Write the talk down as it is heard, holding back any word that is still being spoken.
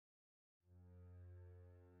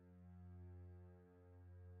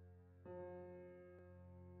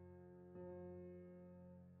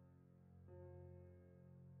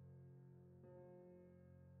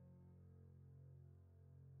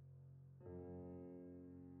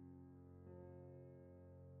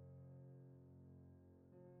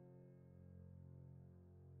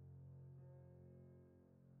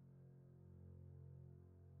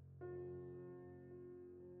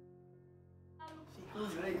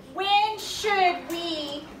when should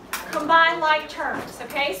we combine like terms?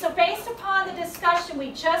 Okay, so based upon the discussion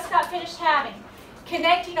we just got finished having,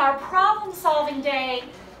 connecting our problem-solving day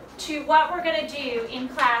to what we're going to do in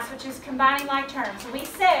class, which is combining like terms. And we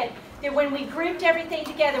said that when we grouped everything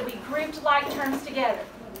together, we grouped like terms together.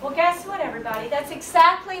 Well, guess what, everybody? That's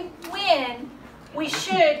exactly when we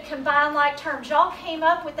should combine like terms. Y'all came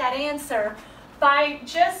up with that answer by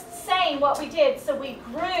just saying what we did. So we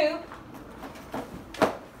group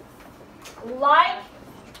like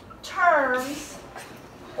terms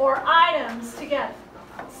or items together.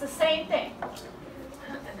 It's the same thing.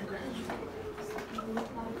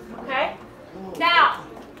 Okay? Now,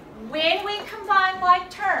 when we combine like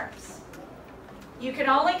terms, you can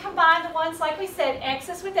only combine the ones, like we said,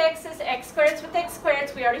 x's with x's, x squareds with x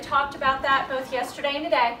squareds. We already talked about that both yesterday and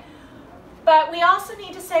today. But we also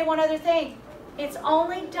need to say one other thing. It's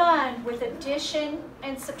only done with addition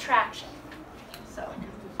and subtraction. So,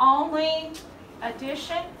 only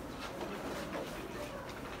addition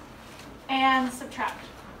and subtraction.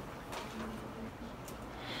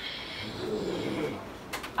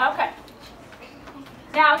 Okay.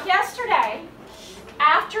 Now, yesterday,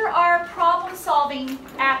 after our problem-solving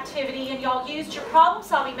activity, and y'all used your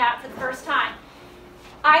problem-solving map for the first time,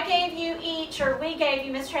 I gave you each, or we gave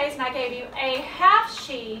you, Ms. Trace and I gave you a half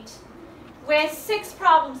sheet with 6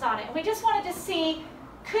 problems on it. And we just wanted to see,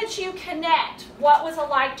 could you connect what was a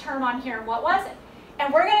like term on here and what wasn't?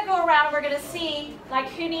 And we're going to go around and we're going to see like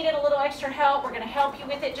who needed a little extra help. We're going to help you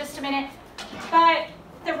with it just a minute. But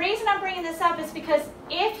the reason I'm bringing this up is because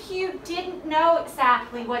if you didn't know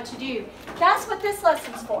exactly what to do, that's what this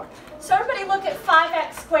lesson's for. So everybody look at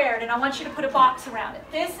 5x squared, and I want you to put a box around it.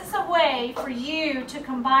 This is a way for you to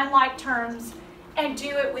combine like terms and do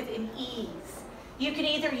it with an ease. You can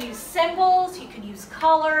either use symbols, you can use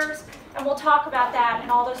colors, and we'll talk about that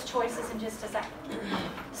and all those choices in just a second.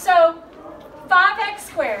 So 5x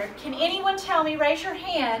squared, can anyone tell me, raise your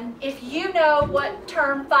hand, if you know what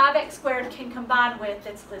term 5x squared can combine with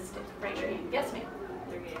that's listed? Raise your hand. Yes, ma'am.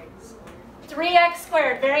 3x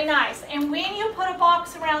squared, very nice. And when you put a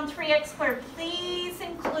box around 3x squared, please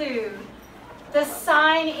include the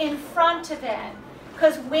sign in front of it.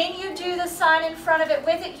 Because when you do the sign in front of it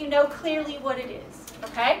with it, you know clearly what it is.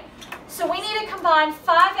 Okay? So we need to combine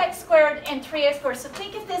 5x squared and 3x squared. So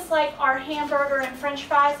think of this like our hamburger and french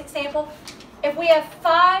fries example. If we have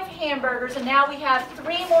 5 hamburgers and now we have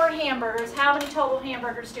 3 more hamburgers, how many total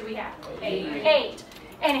hamburgers do we have? 8.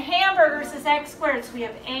 And hamburgers is x squared, so we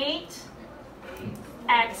have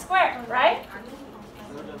 8x squared, right?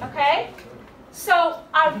 Okay? So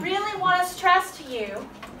I really want to stress to you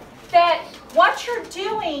that what you're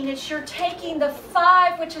doing is you're taking the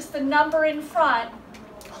 5, which is the number in front,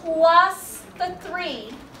 plus the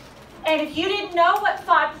 3. And if you didn't know what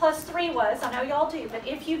 5 plus 3 was, I know y'all do, but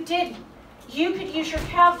if you didn't, you could use your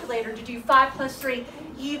calculator to do 5 plus 3.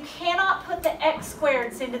 You cannot put the x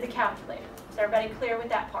squareds into the calculator. Is everybody clear with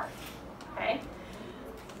that part? Okay.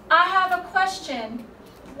 I have a question.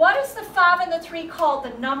 What is the 5 and the 3 called,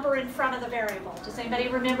 the number in front of the variable? Does anybody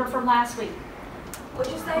remember from last week?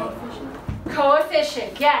 What'd you say? Coefficient.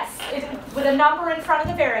 Coefficient, yes. With a number in front of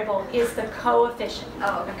the variable is the coefficient.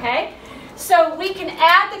 Oh, okay. So we can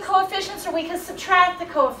add the coefficients or we can subtract the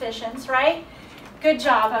coefficients, right? Good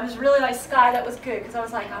job. I was really like, Sky, that was good, because I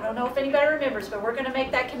was like, I don't know if anybody remembers, but we're going to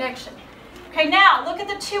make that connection. Okay, now look at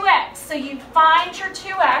the 2x. So you find your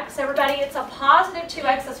 2x. Everybody, it's a positive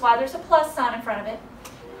 2x. That's why there's a plus sign in front of it.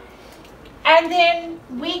 And then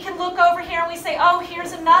we can look over here and we say, oh,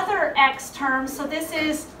 here's another x term. So this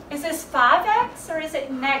is this 5x or is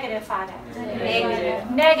it negative 5x?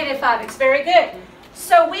 Negative. Negative 5x. Very good.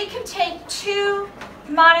 So we can take 2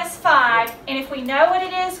 minus 5, and if we know what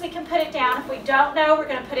it is, we can put it down. If we don't know, we're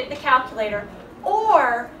going to put it in the calculator.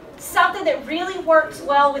 Or something that really works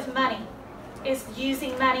well with money is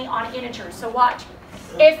using money on integers. So watch.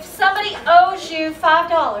 If somebody owes you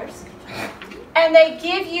 $5 and they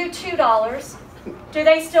give you $2, do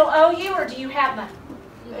they still owe you or do you have money?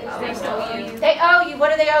 They still owe you. They owe you.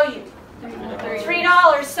 What do they owe you?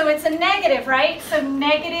 $3. So it's a negative, right? So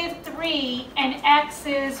negative 3 and x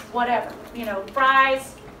is whatever. You know,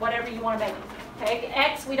 fries, whatever you want to make it. Okay,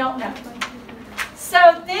 x we don't know.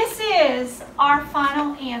 So this is our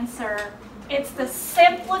final answer. It's the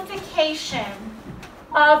simplification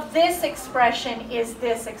of this expression is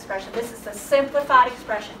this expression. This is the simplified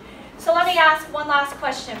expression. So let me ask one last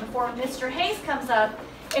question before Mr. Hayes comes up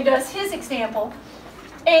and does his example.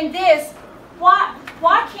 In this,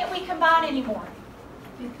 why can't we combine anymore?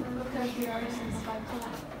 Because we already simplified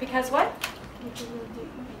collapse. Because what?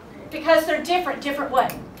 Because they're different. Different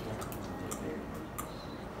what?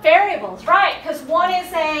 Variables, right, because one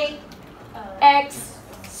is a x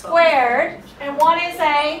squared and one is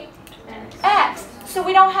a x. So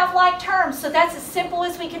we don't have like terms, so that's as simple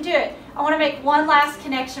as we can do it. I want to make one last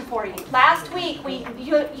connection for you. Last week we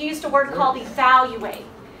used a word called evaluate.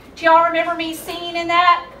 Do y'all remember me singing in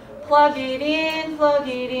that? Plug it in, plug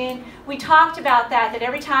it in. We talked about that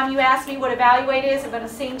every time you ask me what evaluate is, I'm going to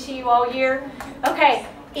sing to you all year. Okay,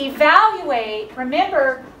 evaluate,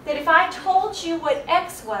 remember that if I told you what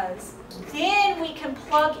x was, then we can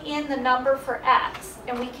plug in the number for x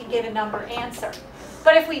and we can get a number answer.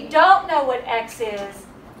 But if we don't know what x is,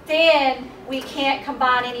 then we can't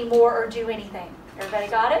combine any more or do anything. Everybody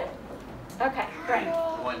got it? Okay, great.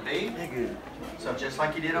 1b. So just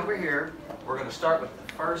like you did over here, we're going to start with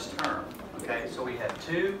the first term. Okay, so we have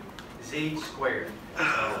 2z squared.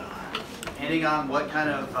 So depending on what kind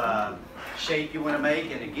of shape you want to make,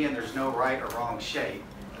 and again, there's no right or wrong shape.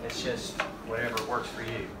 It's just whatever works for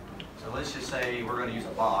you. So let's just say we're going to use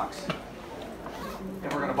a box.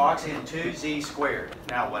 And we're going to box in 2z squared.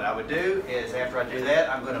 Now what I would do is after I do that,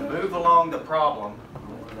 I'm going to move along the problem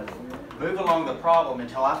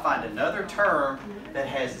until I find another term that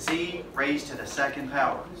has z raised to the second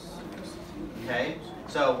power. Okay?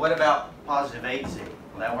 So what about positive 8z?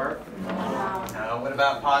 Will that work? No. What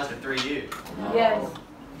about positive 3u? Yes.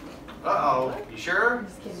 Uh-oh. You sure?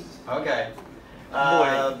 Okay.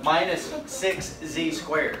 Minus 6z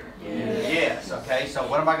squared. Yes. Okay. So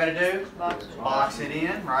what am I going to do? Box it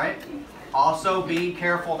in, right? Also be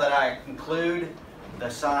careful that I include the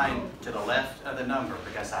sign to the left of the number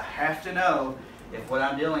because I have to know if what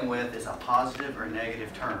I'm dealing with is a positive or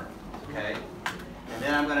negative term. Okay. And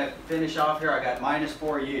then I'm going to finish off here. I got minus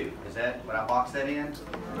 4u. Is that when I box that in?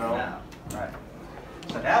 No. Right.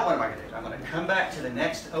 So now what am I going to do? I'm going to come back to the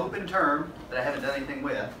next open term that I haven't done anything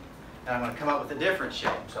with. And I'm going to come up with a different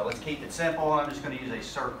shape. So let's keep it simple. I'm just going to use a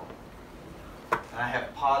circle. And I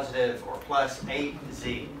have positive or plus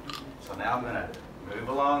 8z. So now I'm going to move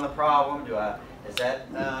along the problem. Can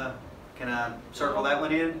I circle that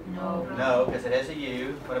one in? No. No, because it has a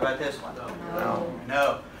u. What about this one? No.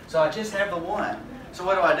 No. So I just have the 1. So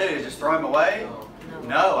what do I do? Just throw him away?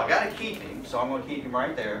 No, I got to keep him. So I'm going to keep him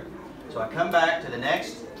right there. So I come back to the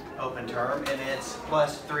next open term and it's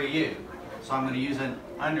plus 3u. So I'm going to use an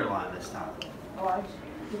underline this time.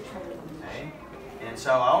 Okay. And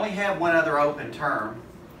so I only have one other open term.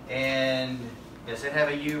 And does it have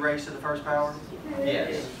a u raised to the first power?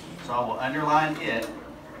 Yes. So I will underline it,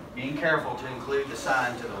 being careful to include the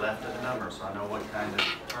sign to the left of the number so I know what kind of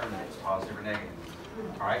term it is, positive or negative.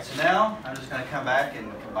 All right, so now I'm just going to come back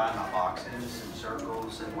and combine my boxes and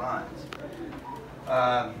circles and lines.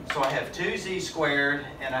 So I have 2z squared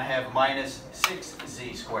and I have minus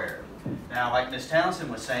 6z squared. Now, like Ms. Townsend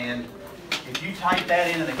was saying, if you type that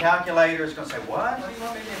into the calculator, it's going to say, what?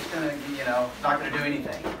 Maybe it's going to, not going to do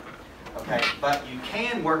anything. Okay, but you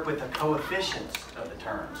can work with the coefficients of the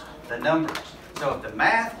terms, the numbers. So if the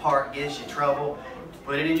math part gives you trouble,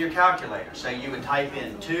 put it in your calculator. So you would type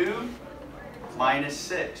in 2 minus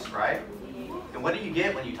 6, right? And what do you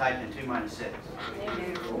get when you type in 2 minus 6?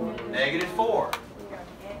 Negative 4.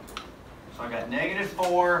 So I got negative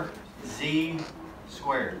 4z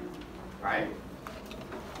squared, right?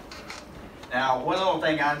 Now, one little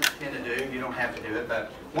thing I tend to do, you don't have to do it,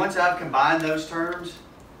 but once I've combined those terms,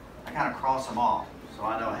 I kind of cross them off. So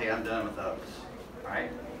I know, hey, I'm done with those, right?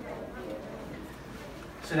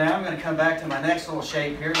 So now I'm going to come back to my next little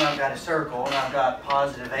shape here, and I've got a circle, and I've got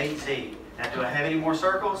positive 8z. Now, do I have any more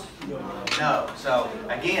circles? No. So,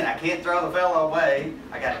 again, I can't throw the fellow away.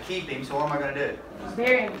 I got to keep him, so what am I going to do?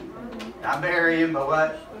 Bury him. I bury him, but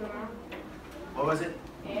what? What was it?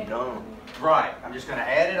 Don't. Right. I'm just going to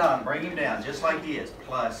add it on, bring him down, just like he is.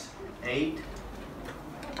 Plus 8z.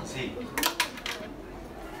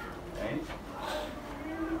 Okay.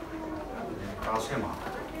 Cross him off.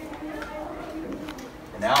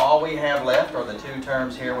 And now all we have left are the two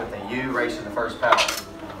terms here with the u raised to the first power.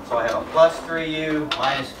 So I have a plus 3u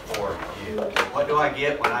minus 4u. What do I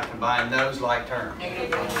get when I combine those like terms?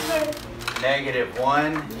 Negative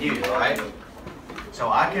 1u, right? So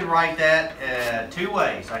I can write that two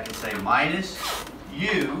ways. I can say minus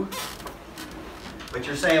u, but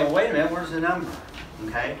you're saying, well, wait a minute, where's the number?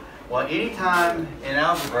 Okay. Well, anytime in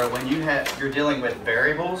algebra when you're dealing with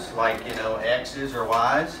variables like x's or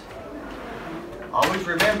y's, always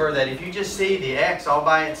remember that if you just see the x all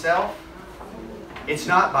by itself, it's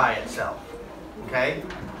not by itself. Okay?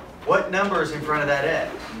 What number is in front of that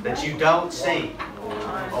x that you don't see?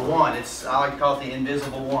 A 1. I like to call it the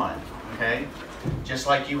invisible 1. Okay? Just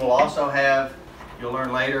like you will also have, you'll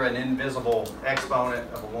learn later, an invisible exponent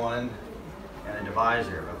of a 1 and a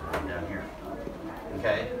divisor of a 1 down here.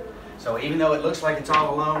 okay? So even though it looks like it's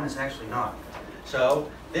all alone, it's actually not. So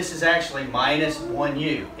this is actually minus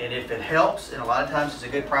 1u. And if it helps, and a lot of times it's a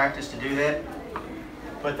good practice to do that,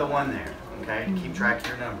 put the 1 there, okay? To keep track of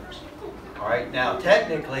your numbers. All right, now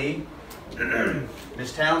technically,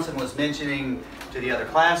 Ms. Townsend was mentioning to the other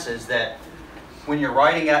classes that when you're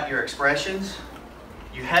writing out your expressions,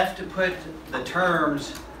 you have to put the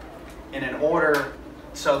terms in an order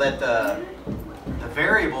so that the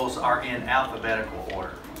variables are in alphabetical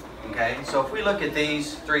order. Okay, so if we look at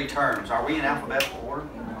these 3 terms, are we in alphabetical order?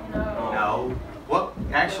 No. No. What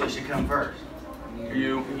actually should come first?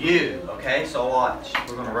 U. U. Okay, so watch.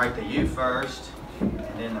 We're going to write the U first, and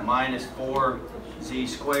then the minus 4z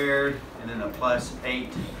squared, and then the plus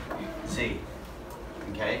 8z.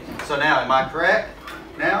 Okay, so now, am I correct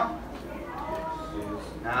now?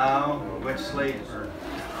 No, which sleep?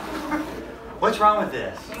 What's wrong with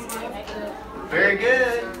this? Very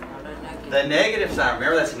good. The negative sign,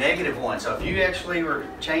 remember that's -1. So if you actually were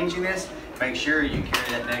changing this, make sure you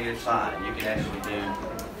carry that negative sign. You can actually do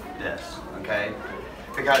this, okay?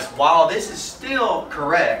 Because while this is still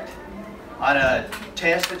correct, on a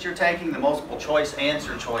test that you're taking, the multiple choice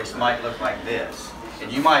answer choice might look like this.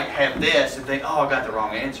 And you might have this and think, oh, I got the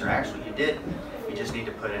wrong answer. Actually, you didn't. You just need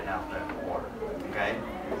to put it in alphabetical order, okay?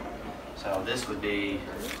 So this would be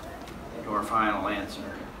your final answer.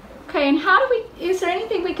 Okay, and how do we, is there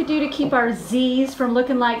anything we could do to keep our z's from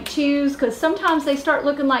looking like 2's? Because sometimes they start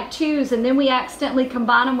looking like 2's and then we accidentally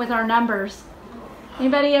combine them with our numbers.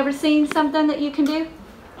 Anybody ever seen something that you can do?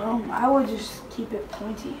 I would just keep it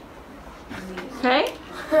pointy. Okay,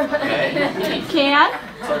 Okay. you can.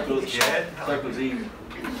 Circle Good. Circle Z.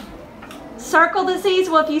 Circle the z's.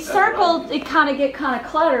 Well, if you circled, it get kind of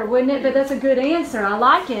cluttered, wouldn't it? But that's a good answer. I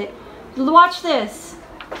like it. Watch this.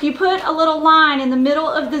 If you put a little line in the middle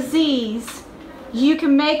of the z's, you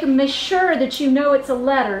can make sure that you know it's a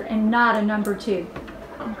letter and not a number 2.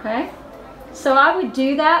 Okay? So I would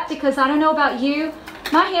do that because I don't know about you,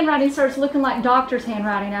 my handwriting starts looking like doctor's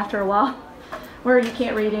handwriting after a while, where you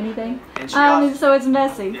can't read anything. And she also, so it's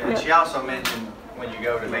messy. yeah, and she also mentioned when you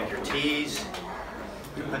go to make your T's,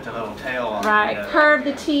 you put the little tail on Right, it. curve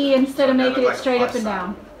the T instead of So it making look it like a straight up plus and sign.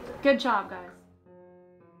 down. Good job, guys.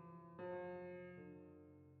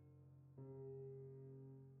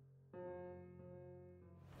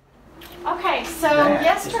 Okay, so That is what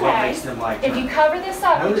yesterday, makes them like if you cover this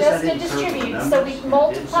up, we Notice I just did didn't circle the distribute, so numbers, we I did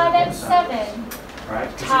multiply that circle the 7 right?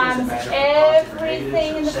 'Cause it doesn't times matter if it's positive or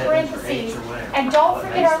everything in the negatives or sevens or eights parentheses. or whatever. And don't What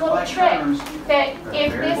forget makes our them little like trick, terms that are if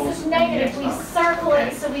this variables is and the negative, X we numbers, circle okay?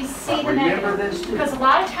 it so we see But the remember negative. this too. Because a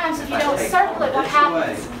lot of times if you I don't take circle it, what this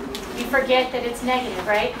happens? away, You forget that it's negative,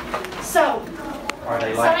 right? So, Are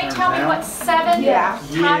they like somebody terms tell me now? what 7 Yeah.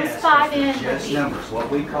 times Yes, 5 they're in would just be. numbers, what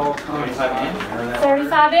we call constants.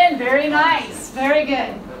 35 in, very nice, very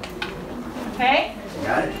good. Okay?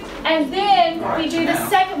 Got it? And then All we right, do the now-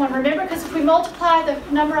 second one. Remember, because if we multiply the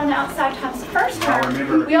number on the outside times the first Now term,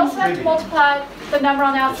 remember, we also have to distribute. multiply the number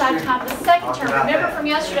on the outside times the second Talk term. about Remember that. from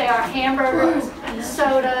yesterday, our hamburgers,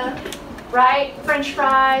 soda, right? French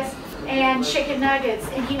fries, and chicken nuggets.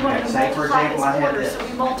 And he wanted to Okay, say for multiply example, I this had order, this. so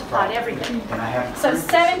we multiplied everything. And I have So parentheses.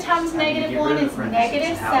 7 times How do you negative get 1 rid of is parentheses?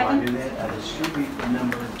 negative How do I 7. do that? I distribute the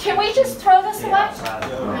number. Can we just throw this to the away? outside of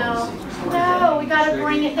the No, parentheses. no, we gotta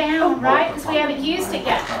bring it down, right? Because we haven't used it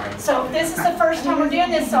yet. So this is the first time we're doing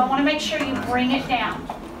this, so I wanna make sure you bring it down,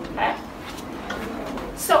 okay?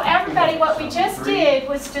 So everybody, what we just did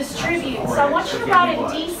was distribute. So I want you to write a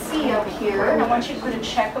DC over here, and I want you to put a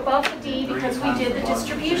check above the D because we did the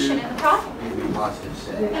distribution in the problem.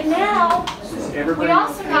 And now, we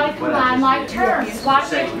also gotta combine like terms. Why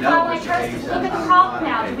do we have to combine like terms? Look at the problem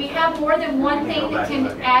now. Do we have more than one thing that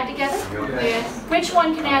can add together? Yes. Which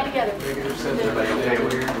one can add together? Everybody okay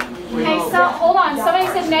with here? Okay, so hold on. Somebody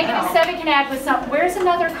said negative 7 can add with something. Where's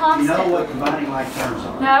another You know constant? what combining like terms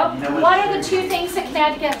are? No? You know What are the 2 things that can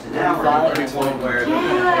add together? Now we're going to one where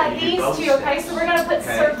Yeah, you do these both 2. Okay, so we're going to put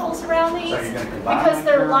Okay. circles around So these you're going to combine because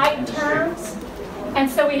they're terms like and distribute. terms. And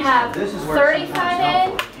so we have This is where 35 in sometimes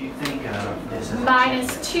helpful if you think of this as a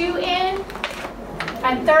minus chain. 2 in,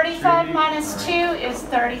 and 35 minus 2 is And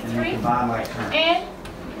 33 you combine like terms. in.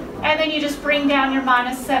 And then you just bring down your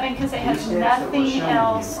minus 7 because it has These steps that we're nothing showing you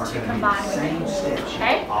else are to gonna be combine the with same it. steps.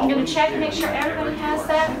 Okay, I'm going to check and make sure everybody has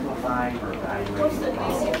that. Simplifying or evaluating What's the the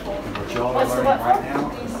problem. DC? What y'all are What's the learning what right for? now are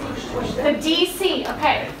the first 2 steps. The DC,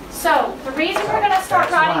 okay. So the reason we're going to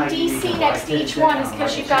start writing DC next to each one is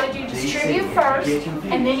because you've got to do distribute first,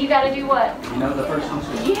 and then you got to do what? You know the first one?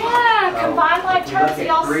 Yeah, combine like if you look terms. at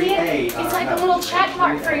Y'all see 3A, it? It's like a little check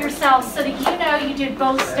mark for yourself so that you know you did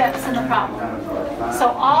both steps in the problem. So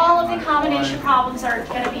all of the combination problems are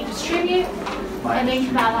going to be distribute, and then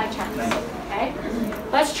combine like terms. Okay?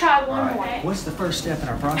 Let's try one more. What's the first step in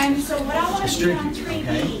our process? And so what I want to do on 3B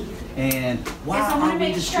Okay. And why is I want are to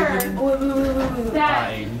we make sure distributing?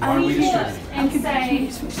 that Why are we we look distributing? and say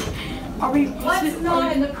Are we? what's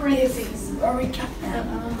not in the parentheses. Are we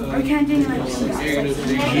counting like Yes.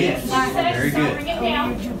 Negative Very 6, good. bring it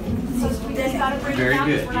down. So we just gotta bring it Very down,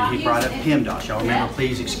 good. we're not He brought up using it. PEMDAS. Y'all remember,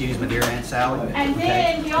 please excuse my dear Aunt Sally. And Okay.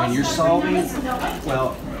 then you When also you're solving, remember, no one-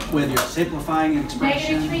 well, whether you're simplifying an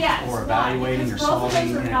expression -3x. or evaluating or Because both of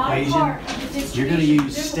solving those an are not a equation, part of the you're going to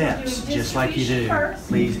use distribution. We're steps doing just like you do. distribution first.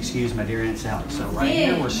 Please excuse my dear Aunt Sally. So right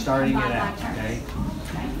here, we're starting it out, okay?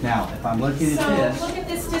 Now, if I'm looking at So this, look at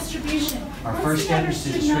this distribution. our What's first the step is to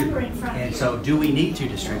understood number distribute. in front of And you? so do we need to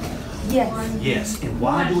distribute? Yes. Yes. And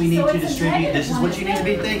why do we need So to it's a distribute? negative This is one, what you need to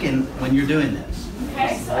be isn't it? thinking when you're doing this.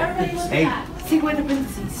 Okay, so everybody look Hey. at that. See what the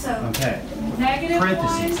parentheses. So Okay. negative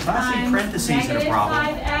Parentheses. If I see parentheses in a problem,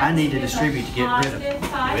 I need to distribute to get rid of it.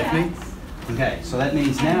 You with me? Okay, so that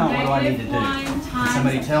means now what do I need to do? Can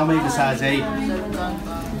somebody tell me besides 8?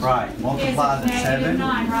 Right, multiply the 7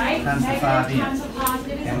 times the 5n.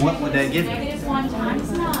 And what would that give me? Negative 1 times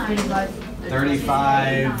 9.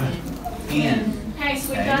 35n. Okay, so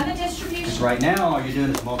we've Okay. done the Because distribution. right now, all you're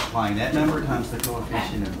doing is multiplying that number times the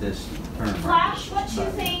coefficient of this term. right Flash, here. what 2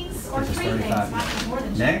 things or This is 3 things? 35. Might be more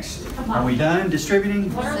than two. Next, are we done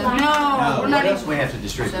distributing? What are No, lines? No, we're what not. else we have to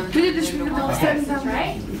distribute? We did distribute the Okay. 7 times.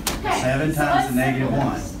 Right? Okay. 7 so times let's the negative simplify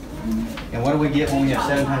 1. this. And what do we get when we have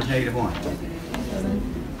 7 times negative 1?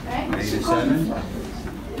 Okay? Negative 7.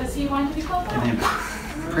 Because he wanted to be called And then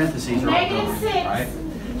parentheses are all Negative going, 6 right?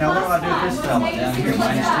 Now what do I do with this fella down here,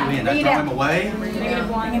 minus 2n? I throw him away? Negative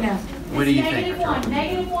 1. Bring it down. What do you think? Negative 1.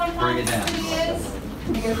 Negative 1 Bring it minus down.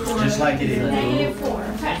 3 is Just like it is, negative 4.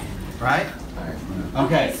 Okay. right?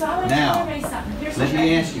 Okay, So I want to tell now, everybody something. Here's let the me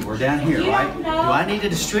trick. ask you, we're down If here, you right? don't Do know I need to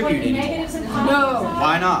what distribute the anymore? negatives and positives No. are,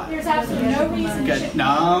 Why not? There's absolutely no reason you Okay, should.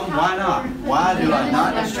 no, why not? Why do I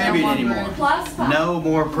not distribute anymore? Plus 5. No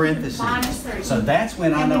more parentheses. Minus 3. So that's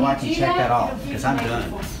when I And know when I you can do check that off, it'll give because you I'm negative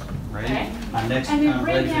done. 4. Ready? Okay. I'm next, And then I'm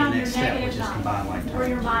bring ready for the down your next step, which negative is 9. combine like Or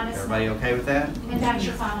your terms. minus Everybody okay with that? And that's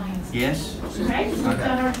your final answer. Yes? Okay? So we've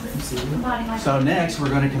done our combining like So next, we're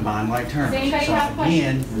going to combine like terms. Does anybody So have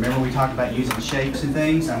again, remember we talked about using shapes and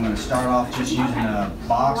things? I'm going to start off just using a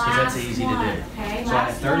box because that's Last easy to one, do. okay? So I have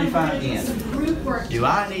Last one, we're gonna do 35n. some group work. Do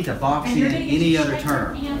I need to box And in you're gonna get any your other straight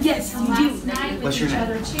term? answers Yes, from you do. last night What's with your each name?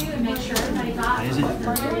 other too, and make sure everybody got What is it?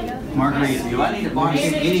 it. Margarita, do I need to box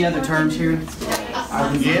in any other terms here?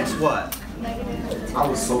 Yes, what? I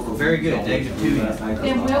was so confused. Very good, negative 2n.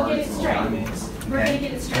 Then we'll get it straight. We're gonna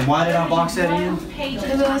get it straight. And why did I box that in? Pages.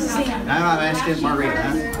 Now I'm asking Margarita,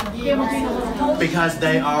 huh? Then we'll do a little whole- Because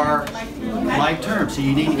they are like terms, so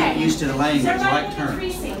you need to get used to the Is language, everybody like with the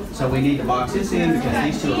terms. 3C? So we need to box this in because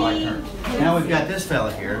these two are like terms. Now we've got this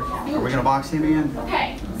fella here. Are we gonna box him in?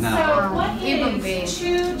 Okay, No. so what is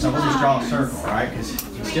 2 So we'll just draw a times circle, right? Because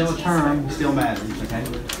he's still a term, he still matters, okay?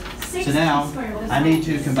 6 So now, squared? I need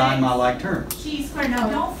to combine my like terms. T squared, no,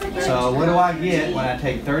 don't forget. So what do I get when I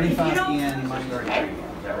take 35n minus 33?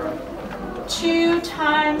 Is that right? 2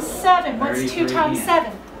 times 7, what's 2 times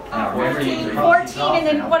 7? 14, and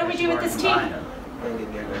then what do we do with this T?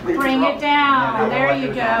 Bring it down, there you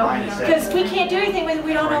go. Because we can't do anything when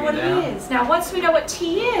we don't know what it is. Now, once we know what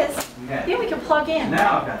T is, then we can plug in.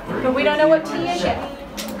 Now I've got 3. But we don't know what T is yet.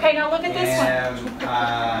 Okay, now look at this one.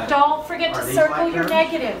 And, Don't forget to Are these circle like your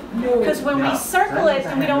terms? negative. Because when we No. circle it,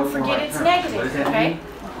 then we don't forget it's negative, okay?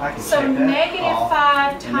 So negative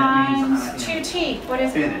 5 times 2t, what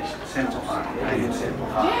is it? Finished, simplify. I can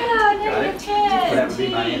simplify. Yeah, negative So that would be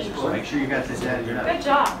my 10t. answer. So make sure you got this down in your Good notes.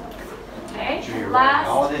 job. Okay, Sure you're writing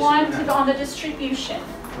all last this one in to there. go on the distribution.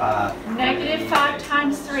 Negative 5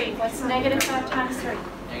 times 3. What's negative 5 times 3?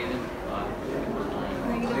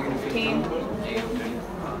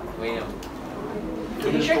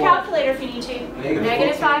 Use your calculator if you need to.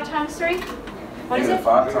 Negative 5 times 3? What is it?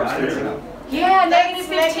 5 times 15. Yeah, negative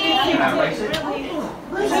 15.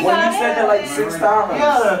 Well, you said that like 6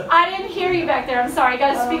 times. I didn't hear you back there. I'm sorry. You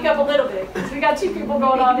got to speak up a little bit. Because we got 2 people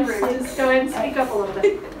going on the room. Just go ahead and speak up a little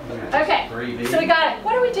bit. Okay. So we got it.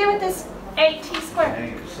 What do we do with this 8t squared?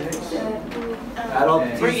 Negative 6. I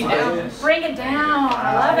don't Bring it down. Bring it down.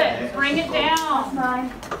 I love it. Bring it down.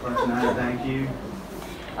 Plus 9, thank you.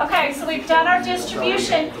 Okay, so we've done our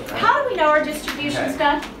distribution. How do we know our distribution's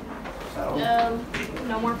done? So,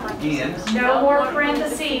 No more parentheses. again, No more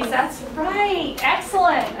parentheses. That's right.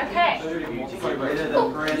 Excellent. Okay. get rid of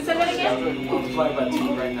the Say that again? multiply by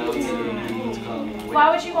 2 right now. Why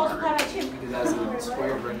would you multiply by 2? Because that's a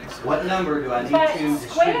square right next to it. What number do I need But to distribute to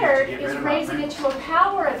squared get is rid of my raising it to a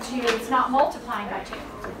power of 2. It's not multiplying by 2.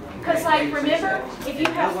 Because like, remember, if you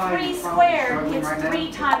have 3 squared, it's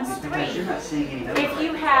 3 times 3. If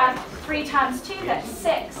you have 3 times 2, that's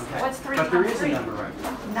 6. What's 3 times 3? 9.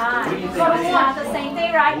 So it's not the same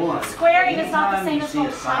thing, right? Squaring is not the same as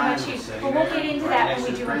multiplying by 2. But we'll get into that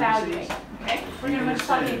when we do evaluate. Okay? We're going to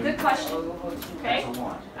multiply by 2. Good question. Okay?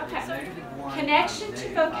 Okay. Connection to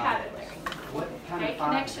vocabulary. Okay,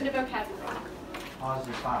 connection to vocabulary.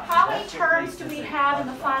 How many terms do we have in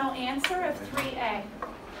the final answer of 3A?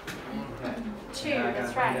 2,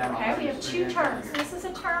 that's right. Okay, we have 2 terms. This is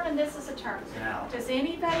a term and this is a term. Does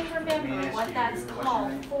anybody remember what that's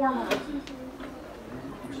called formally?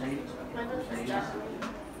 Do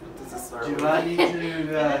I need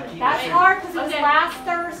to keep That's hard because it was last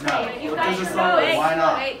Thursday. But you guys should know it. Why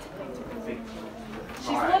not? She's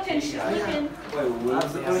looking, she's looking. Wait, what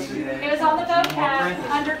was the question? It was on the vocab,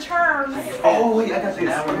 under terms. Oh, wait, I got this.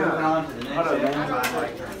 Now we're moving on to the next Hold up,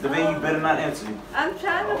 one. The man, you better not answer. I'm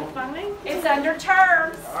trying to find it. It's under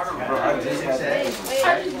terms. Bro, I just had that.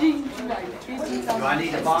 Do I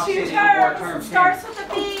need to box Two in any more terms. terms? Starts with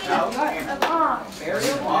a B. No.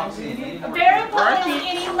 Box in any more. Variable is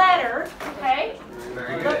any letter. Okay.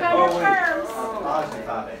 Very Look good. under terms. Positive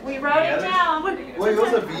 5A. We wrote it down. Wait,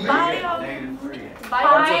 what's a B? Negative 3A.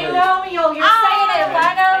 Binomial. You're saying it.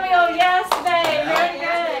 Binomial. Yes, babe. Very good.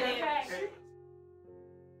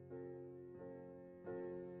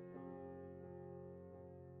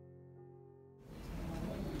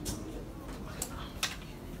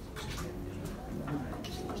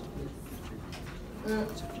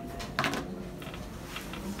 Okay.